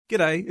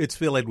G'day, it's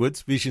Phil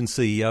Edwards, Vision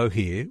CEO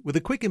here, with a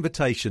quick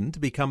invitation to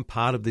become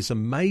part of this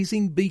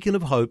amazing beacon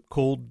of hope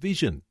called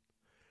Vision.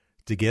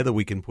 Together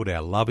we can put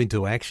our love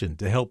into action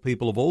to help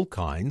people of all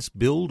kinds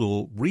build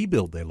or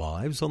rebuild their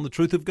lives on the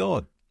truth of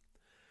God.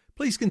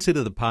 Please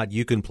consider the part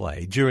you can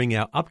play during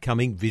our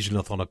upcoming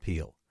Visionathon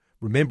appeal,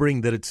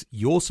 remembering that it's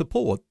your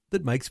support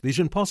that makes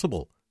Vision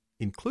possible,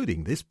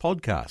 including this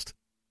podcast.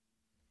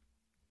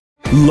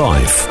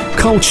 Life,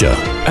 culture,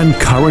 and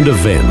current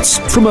events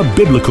from a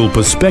biblical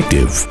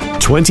perspective.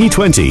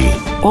 2020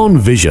 on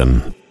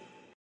Vision.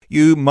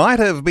 You might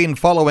have been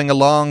following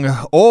along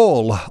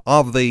all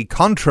of the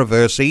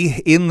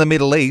controversy in the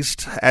Middle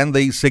East and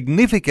the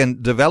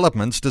significant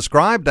developments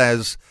described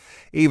as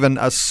even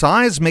a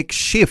seismic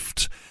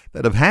shift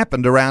that have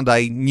happened around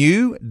a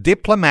new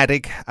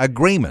diplomatic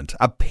agreement,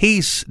 a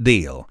peace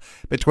deal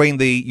between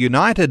the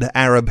United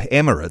Arab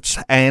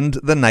Emirates and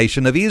the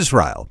nation of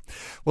Israel.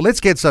 Well, let's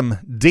get some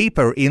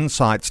deeper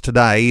insights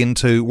today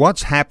into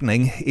what's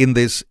happening in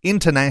this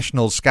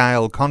international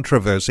scale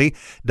controversy.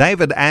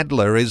 David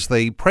Adler is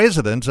the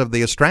president of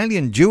the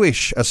Australian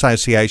Jewish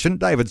Association.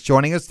 David's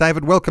joining us.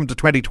 David, welcome to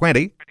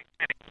 2020.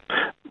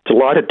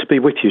 Delighted to be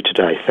with you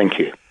today. Thank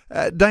you.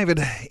 David,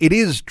 it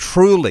is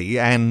truly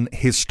an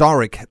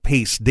historic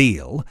peace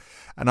deal,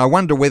 and I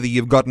wonder whether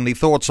you've got any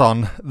thoughts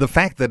on the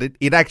fact that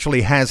it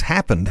actually has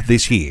happened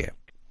this year.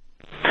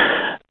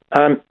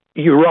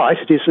 You're right.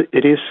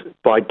 It is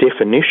by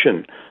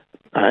definition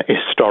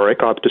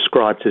historic. I've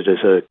described it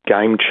as a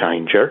game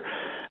changer.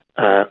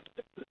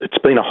 It's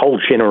been a whole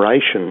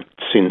generation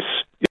since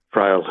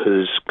Israel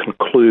has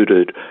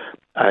concluded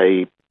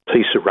a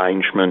peace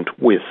arrangement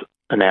with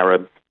an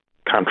Arab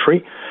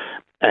country.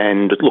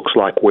 And it looks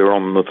like we're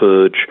on the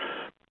verge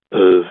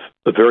of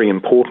a very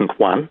important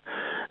one.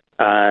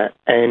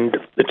 And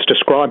it's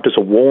described as a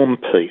warm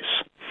peace.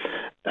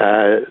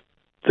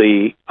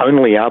 The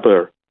only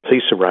other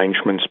peace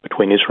arrangements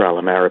between Israel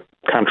and Arab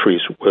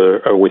countries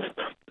are with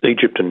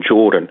Egypt and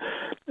Jordan.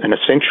 And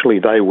essentially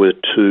they were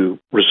to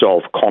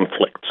resolve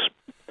conflicts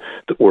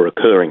that were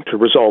occurring, to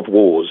resolve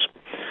wars.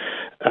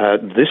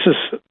 This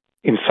is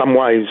in some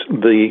ways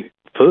the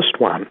first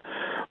one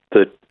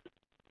that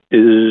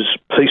is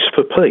peace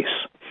for peace.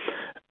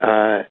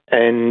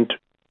 And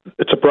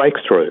it's a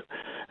breakthrough.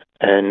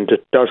 And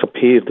it does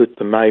appear that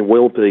there may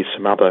well be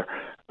some other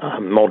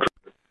moderate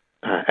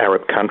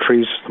Arab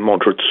countries,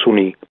 moderate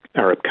Sunni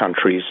Arab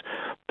countries,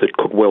 that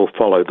could well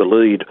follow the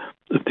lead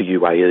of the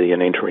UAE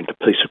and enter into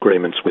peace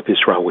agreements with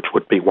Israel, which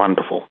would be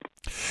wonderful.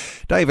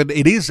 David,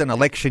 it is an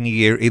election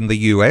year in the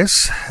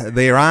US.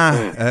 There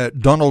are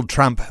Donald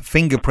Trump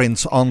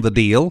fingerprints on the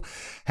deal.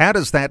 How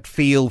does that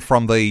feel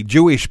from the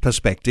Jewish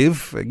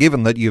perspective,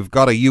 given that you've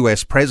got a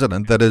US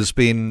president that has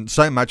been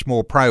so much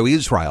more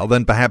pro-Israel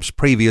than perhaps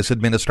previous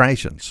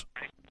administrations?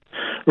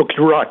 Look,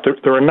 you're right.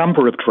 There are a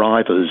number of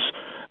drivers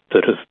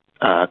that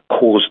have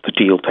caused the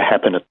deal to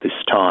happen at this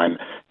time,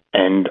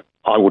 and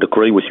I would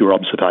agree with your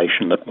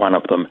observation that one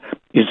of them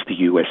is the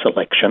US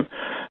election.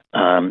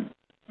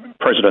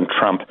 President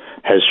Trump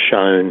has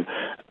shown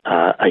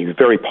a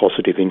very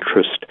positive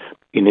interest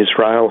in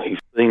Israel. He's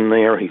been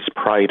there, he's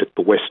prayed at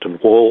the Western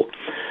Wall.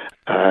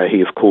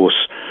 He, of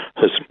course,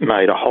 has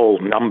made a whole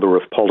number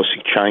of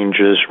policy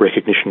changes,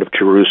 recognition of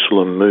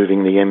Jerusalem,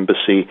 moving the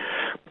embassy,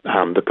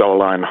 the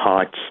Golan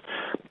Heights,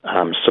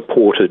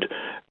 supported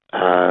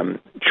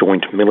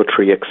joint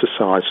military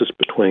exercises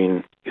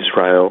between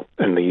Israel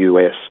and the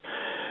US.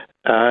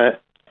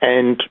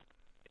 And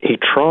he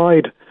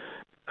tried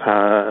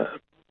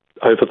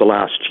over the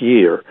last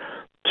year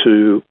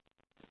to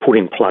put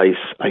in place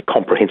a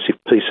comprehensive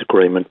peace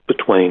agreement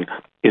between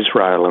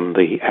Israel and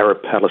the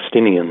Arab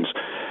Palestinians.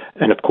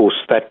 And of course,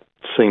 that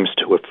seems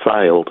to have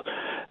failed.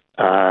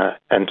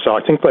 And so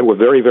I think they were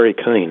very, very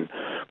keen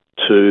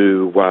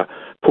to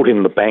put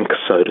in the bank,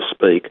 so to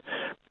speak,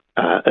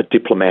 a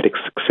diplomatic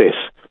success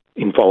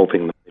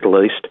involving the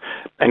Middle East.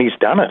 And he's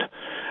done it.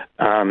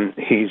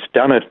 He's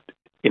done it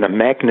in a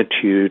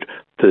magnitude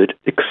that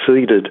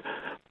exceeded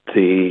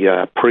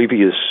the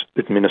previous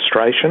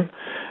administration.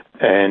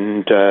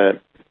 And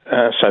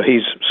so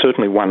he's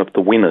certainly one of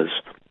the winners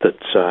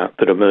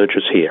that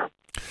emerges here.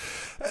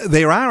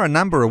 There are a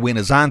number of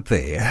winners, aren't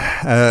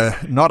there?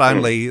 Not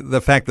only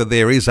the fact that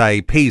there is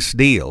a peace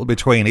deal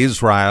between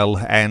Israel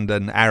and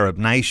an Arab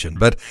nation,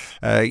 but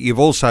you've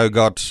also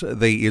got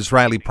the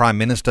Israeli Prime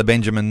Minister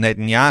Benjamin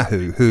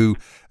Netanyahu, who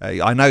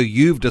I know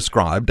you've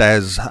described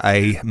as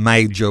a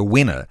major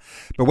winner.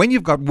 But when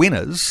you've got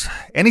winners,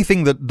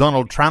 anything that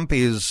Donald Trump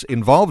is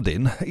involved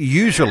in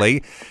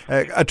usually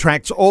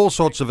attracts all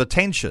sorts of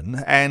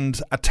attention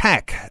and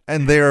attack.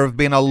 And there have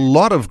been a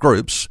lot of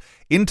groups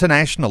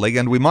internationally,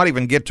 and we might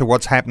even get to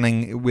what's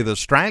happening with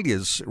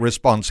Australia's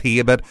response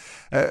here, but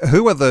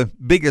who are the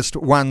biggest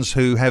ones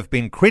who have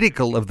been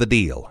critical of the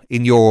deal,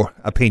 in your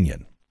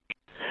opinion?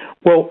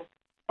 Well,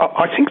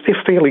 I think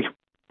they're fairly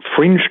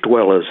fringe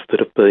dwellers that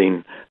have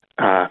been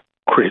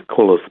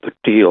critical of the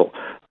deal.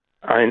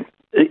 And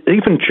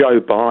even Joe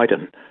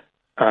Biden,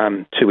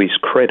 to his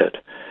credit,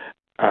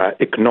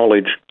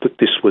 acknowledged that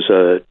this was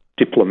a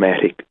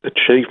diplomatic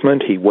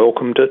achievement. He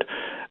welcomed it,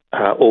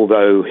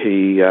 although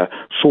he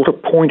sort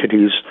of pointed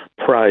his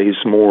praise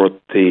more at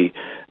the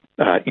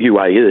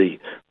UAE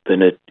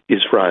than at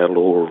Israel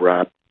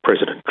or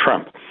President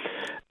Trump.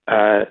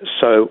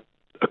 So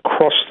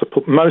across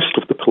most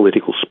of the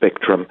political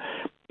spectrum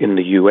in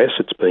the US,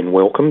 it's been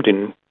welcomed.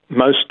 In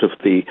most of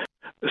the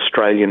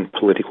Australian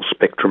political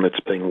spectrum, it's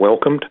been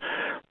welcomed.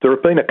 There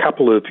have been a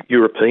couple of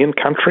European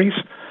countries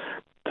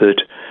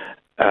that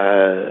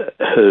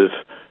have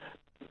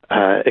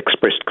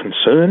expressed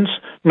concerns,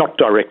 not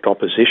direct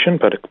opposition,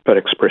 but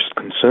expressed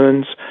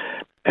concerns.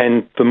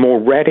 And the more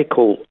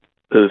radical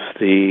of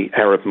the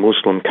Arab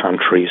Muslim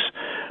countries,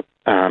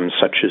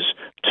 such as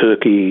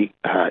Turkey,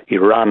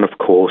 Iran, of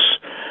course,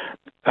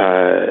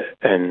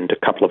 and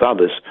a couple of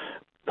others,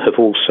 have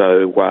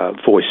also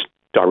voiced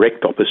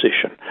direct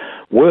opposition.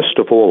 Worst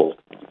of all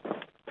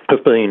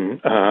have been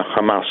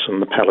Hamas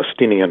and the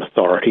Palestinian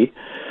Authority.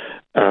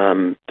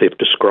 They've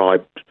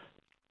described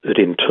it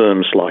in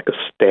terms like a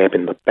stab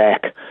in the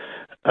back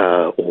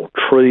or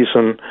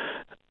treason,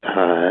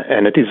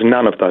 and it is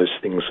none of those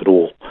things at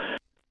all.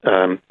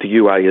 The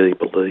UAE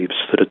believes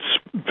that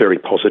it's very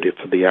positive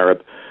for the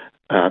Arab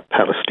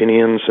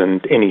Palestinians,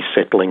 and any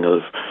settling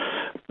of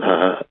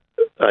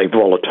a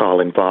volatile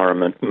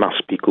environment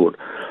must be good.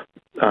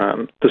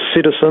 The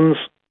citizens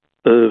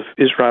of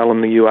Israel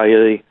and the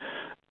UAE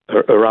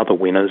are other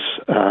winners,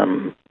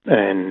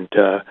 and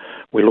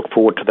we look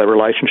forward to their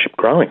relationship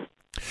growing.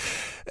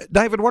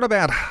 David, what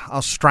about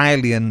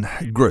Australian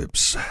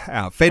groups?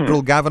 Our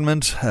federal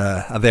government,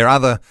 are there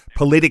other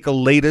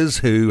political leaders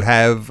who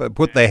have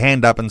put their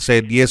hand up and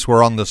said, yes,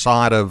 we're on the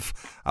side of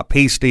a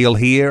peace deal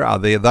here? Are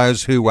there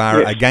those who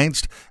are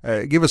against?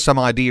 Give us some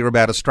idea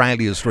about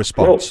Australia's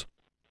response.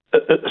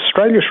 Well,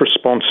 Australia's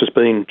response has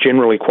been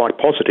generally quite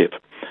positive.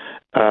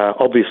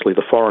 Obviously,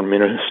 the Foreign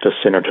Minister,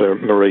 Senator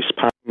Marise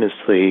Payne, is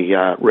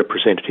the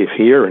representative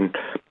here, and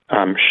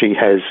she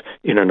has,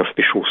 in an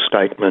official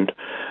statement,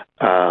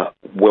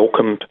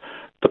 welcomed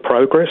the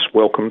progress,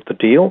 welcomed the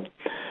deal.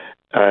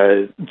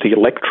 The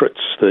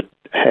electorates that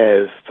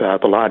have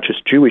the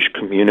largest Jewish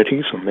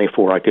communities, and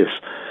therefore, I guess,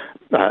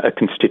 a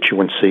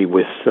constituency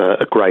with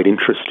a great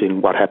interest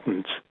in what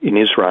happens in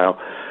Israel,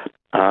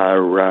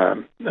 are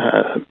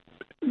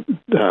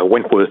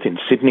Wentworth in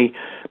Sydney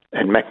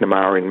and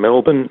McNamara in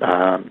Melbourne,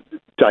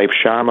 Dave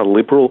Sharma,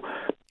 Liberal,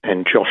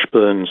 and Josh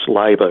Burns,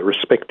 Labor,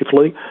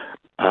 respectively,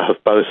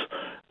 have both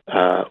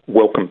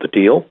welcomed the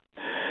deal.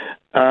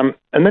 And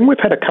then we've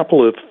had a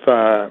couple of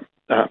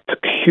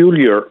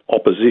peculiar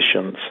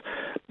oppositions.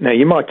 Now,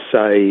 you might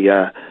say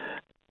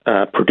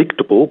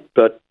predictable,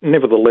 but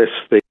nevertheless,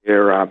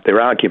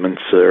 their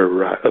arguments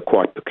are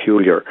quite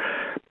peculiar.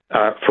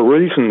 For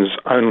reasons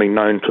only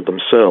known to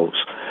themselves,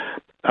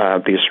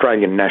 the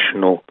Australian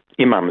National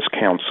Imams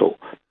Council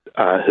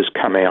has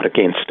come out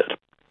against it,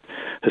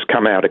 has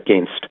come out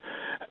against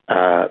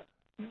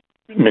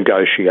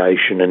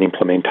negotiation and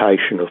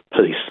implementation of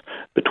peace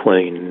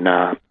between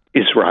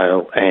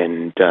Israel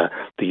and the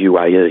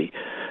UAE.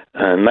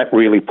 And that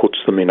really puts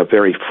them in a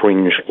very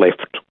fringe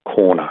left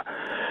corner.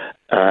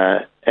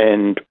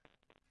 And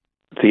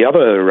the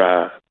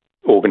other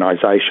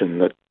organisation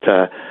that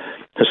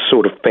has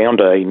sort of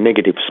found a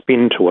negative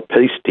spin to a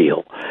peace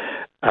deal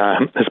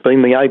has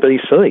been the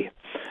ABC,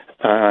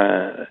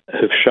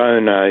 have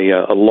shown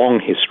a long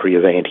history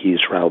of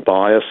anti-Israel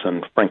bias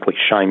and frankly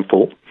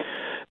shameful.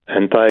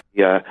 And they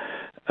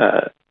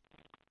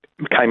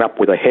came up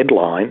with a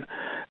headline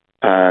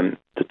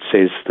that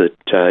says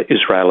that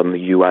Israel and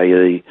the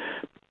UAE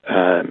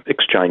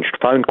exchanged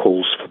phone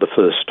calls for the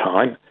first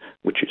time,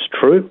 which is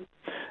true.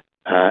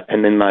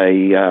 And then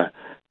they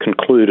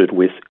concluded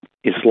with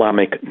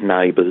Islamic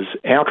neighbours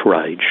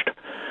outraged.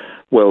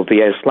 Well,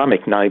 the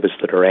Islamic neighbours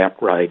that are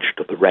outraged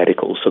are the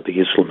radicals, are the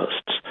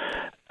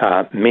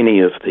Islamists.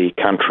 Many of the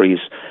countries,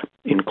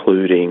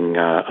 including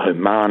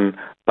Oman,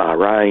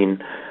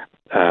 Bahrain,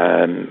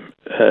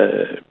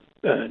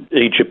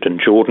 Egypt and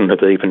Jordan,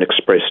 have even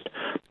expressed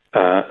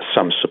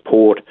some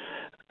support.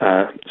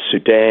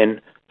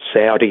 Sudan,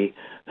 Saudi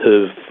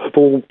have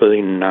all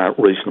been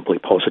reasonably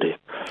positive.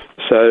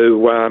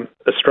 So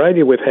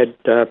Australia, we've had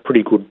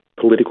pretty good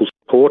political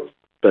support,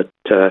 but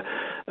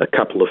a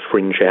couple of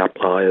fringe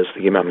outliers,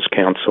 the Imams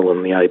Council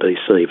and the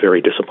ABC,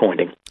 very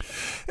disappointing.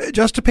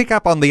 Just to pick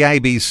up on the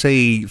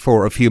ABC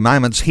for a few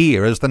moments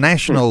here, as the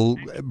national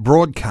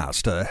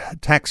broadcaster,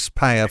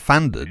 taxpayer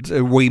funded,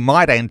 we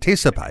might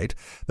anticipate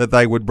that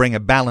they would bring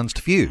a balanced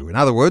view. In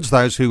other words,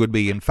 those who would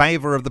be in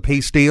favour of the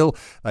peace deal,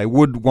 they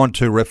would want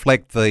to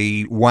reflect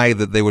the way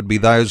that there would be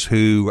those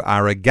who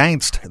are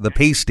against the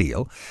peace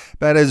deal.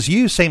 But as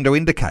you seem to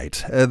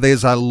indicate,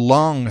 there's a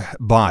long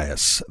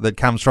bias that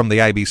comes from the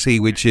ABC,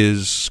 which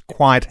is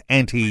quite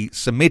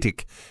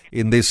anti-Semitic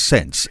in this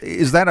sense.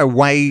 Is that a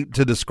way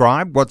to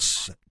describe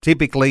what's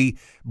typically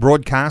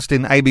broadcast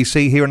in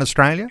ABC here in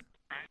Australia?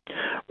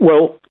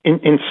 Well,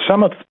 in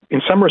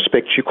some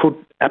respects, you could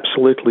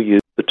absolutely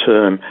use the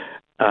term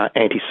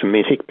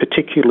anti-Semitic,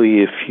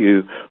 particularly if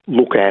you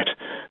look at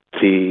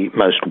the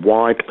most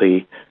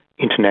widely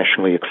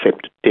internationally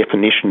accepted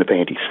definition of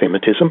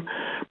anti-Semitism,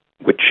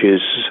 which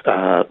is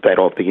that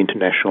of the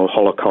International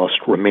Holocaust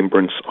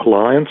Remembrance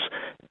Alliance,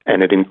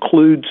 and it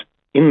includes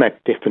in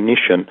that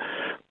definition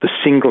the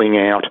singling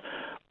out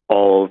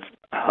of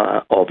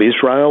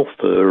Israel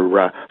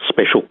for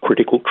special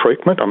critical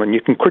treatment. I mean,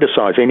 you can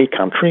criticise any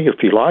country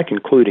if you like,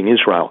 including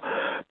Israel,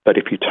 but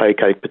if you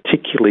take a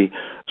particularly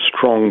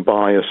strong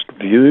biased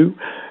view,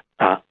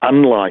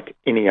 unlike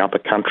any other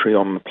country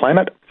on the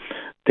planet,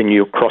 then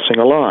you're crossing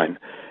a line.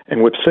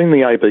 And we've seen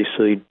the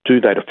ABC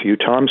do that a few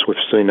times. We've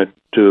seen it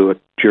do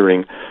it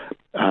during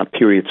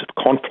periods of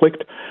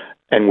conflict,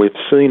 and we've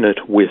seen it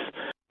with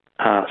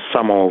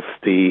some of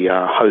the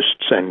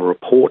hosts and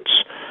reports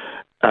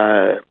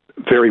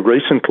very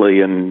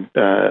recently and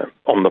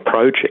on the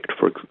project.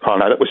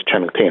 That was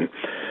Channel 10.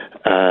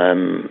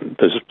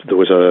 There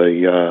was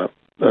a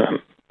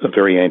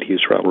very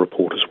anti-Israel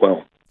report as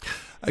well.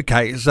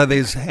 Okay, so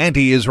there's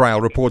anti-Israel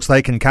reports.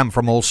 They can come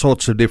from all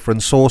sorts of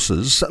different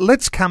sources.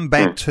 Let's come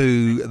back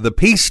to the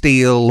peace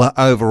deal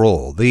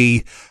overall.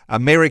 The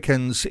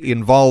Americans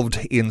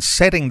involved in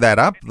setting that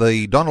up,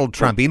 the Donald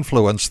Trump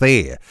influence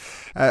there.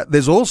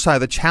 There's also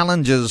the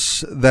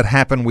challenges that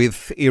happen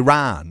with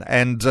Iran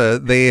and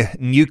their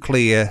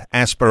nuclear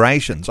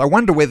aspirations. I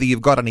wonder whether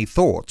you've got any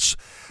thoughts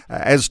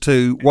as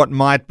to what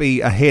might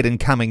be ahead in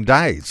coming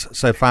days,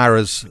 so far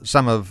as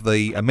some of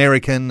the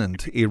American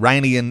and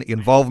Iranian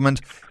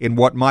involvement in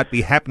what might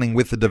be happening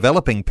with the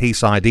developing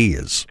peace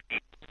ideas.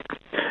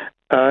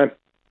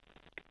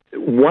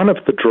 One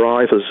of the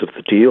drivers of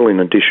the deal,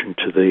 in addition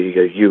to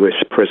the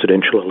US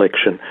presidential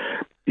election,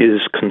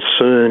 is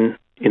concern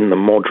in the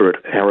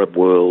moderate Arab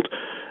world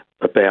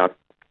about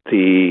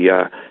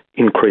the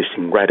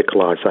increasing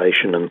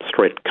radicalisation and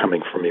threat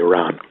coming from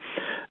Iran.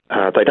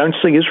 They don't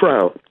see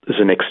Israel as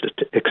an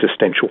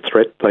existential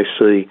threat. They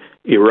see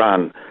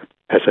Iran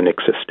as an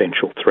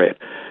existential threat.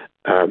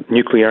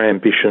 Nuclear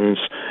ambitions,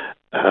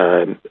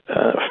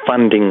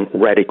 funding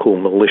radical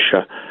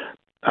militia,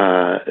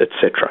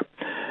 etc.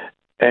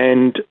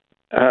 And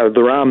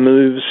there are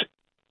moves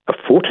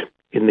afoot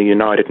in the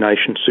United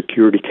Nations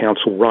Security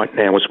Council right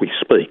now as we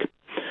speak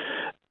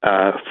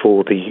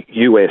for the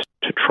US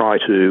to try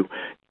to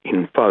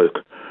invoke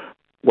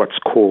what's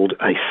called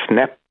a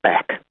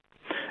snapback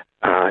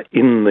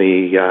in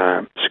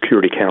the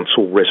Security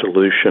Council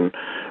resolution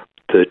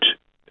that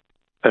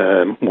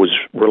was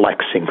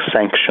relaxing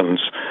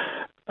sanctions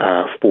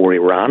for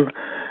Iran.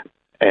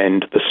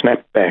 And the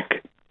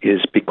snapback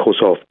is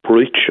because of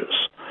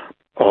breaches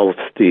of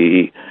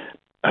the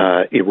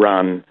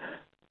Iran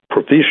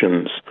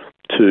provisions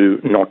to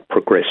not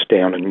progress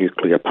down a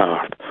nuclear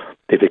path.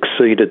 They've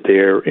exceeded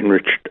their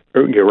enriched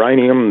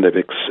uranium, they've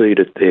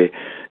exceeded their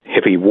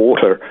heavy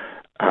water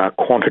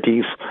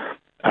quantities,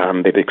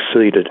 they've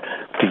exceeded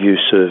the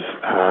use of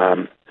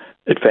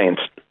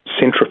advanced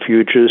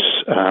centrifuges,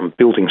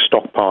 building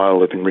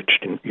stockpile of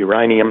enriched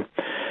uranium,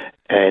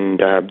 and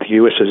the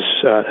US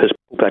has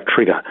pulled that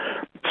trigger.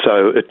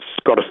 So it's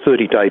got a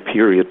 30-day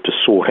period to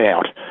sort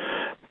out,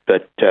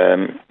 but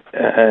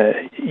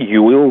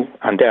you will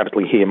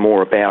undoubtedly hear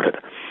more about it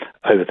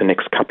over the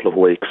next couple of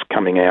weeks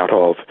coming out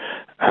of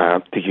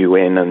the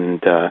UN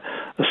and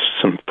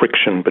some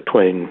friction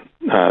between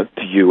the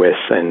US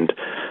and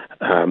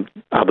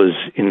others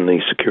in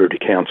the Security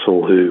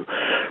Council who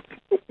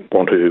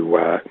want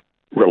to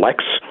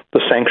relax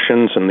the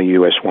sanctions and the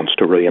US wants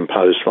to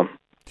reimpose them.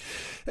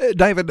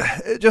 David,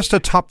 just to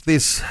top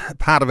this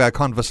part of our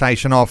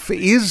conversation off,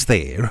 is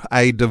there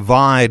a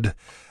divide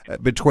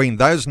between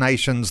those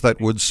nations that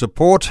would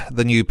support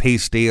the new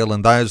peace deal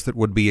and those that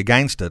would be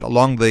against it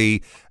along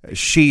the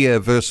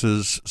Shia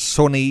versus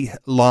Sunni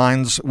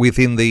lines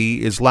within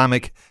the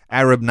Islamic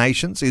Arab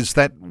nations? Is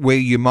that where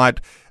you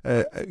might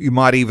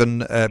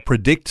even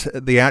predict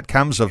the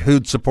outcomes of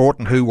who'd support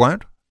and who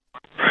won't?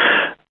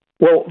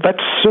 Well,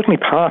 that's certainly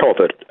part of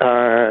it.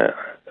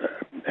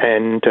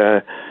 And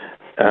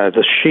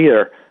the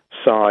Shia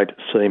side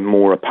seem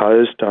more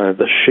opposed.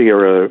 The Shia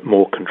are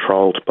more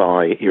controlled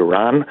by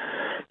Iran.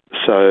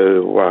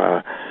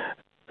 So,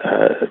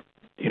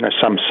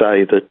 some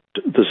say that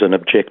there's an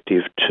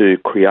objective to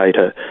create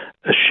a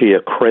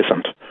Shia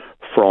crescent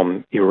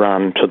from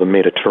Iran to the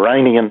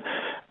Mediterranean,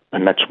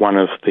 and that's one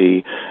of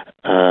the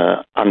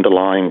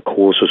underlying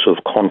causes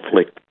of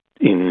conflict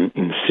in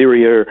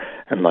Syria,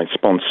 and they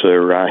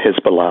sponsor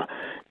Hezbollah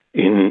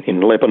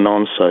in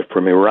Lebanon. So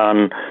from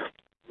Iran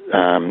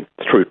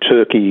through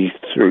Turkey,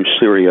 through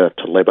Syria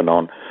to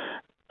Lebanon,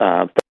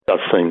 that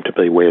does seem to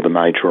be where the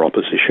major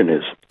opposition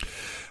is.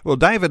 Well,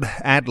 David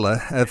Adler,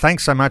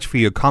 thanks so much for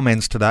your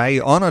comments today.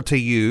 Honour to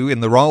you in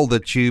the role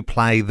that you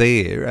play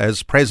there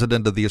as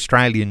President of the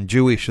Australian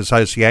Jewish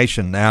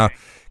Association. Our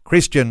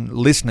Christian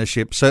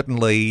listenership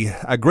certainly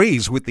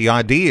agrees with the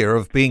idea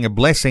of being a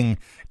blessing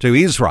to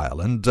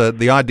Israel and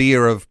the idea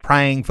of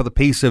praying for the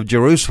peace of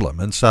Jerusalem.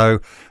 And so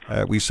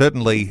we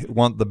certainly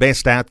want the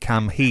best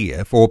outcome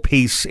here for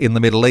peace in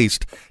the Middle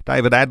East.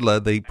 David Adler,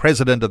 the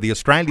President of the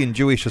Australian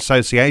Jewish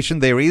Association.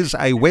 There is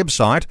a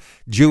website,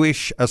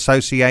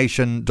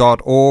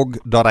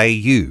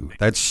 jewishassociation.org.au.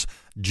 That's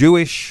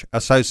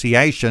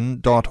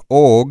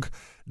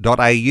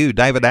jewishassociation.org.au.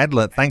 David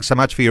Adler, thanks so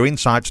much for your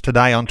insights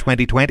today on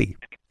 2020.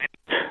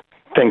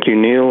 Thank you,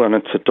 Neil, and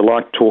it's a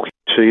delight talking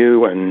to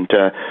you. And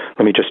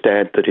let me just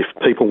add that if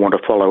people want to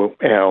follow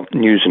our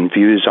news and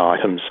views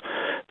items,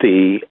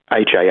 the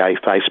AJA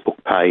Facebook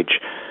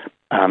page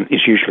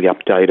is usually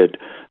updated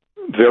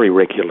very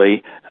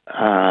regularly,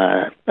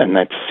 and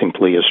that's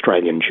simply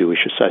Australian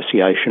Jewish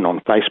Association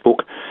on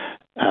Facebook,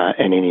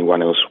 and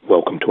anyone else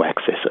welcome to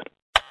access it.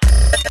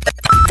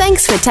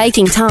 Thanks for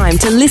taking time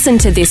to listen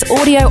to this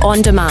audio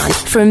on demand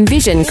from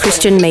Vision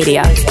Christian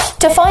Media.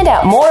 To find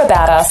out more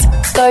about us,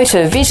 go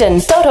to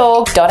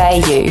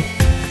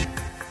vision.org.au.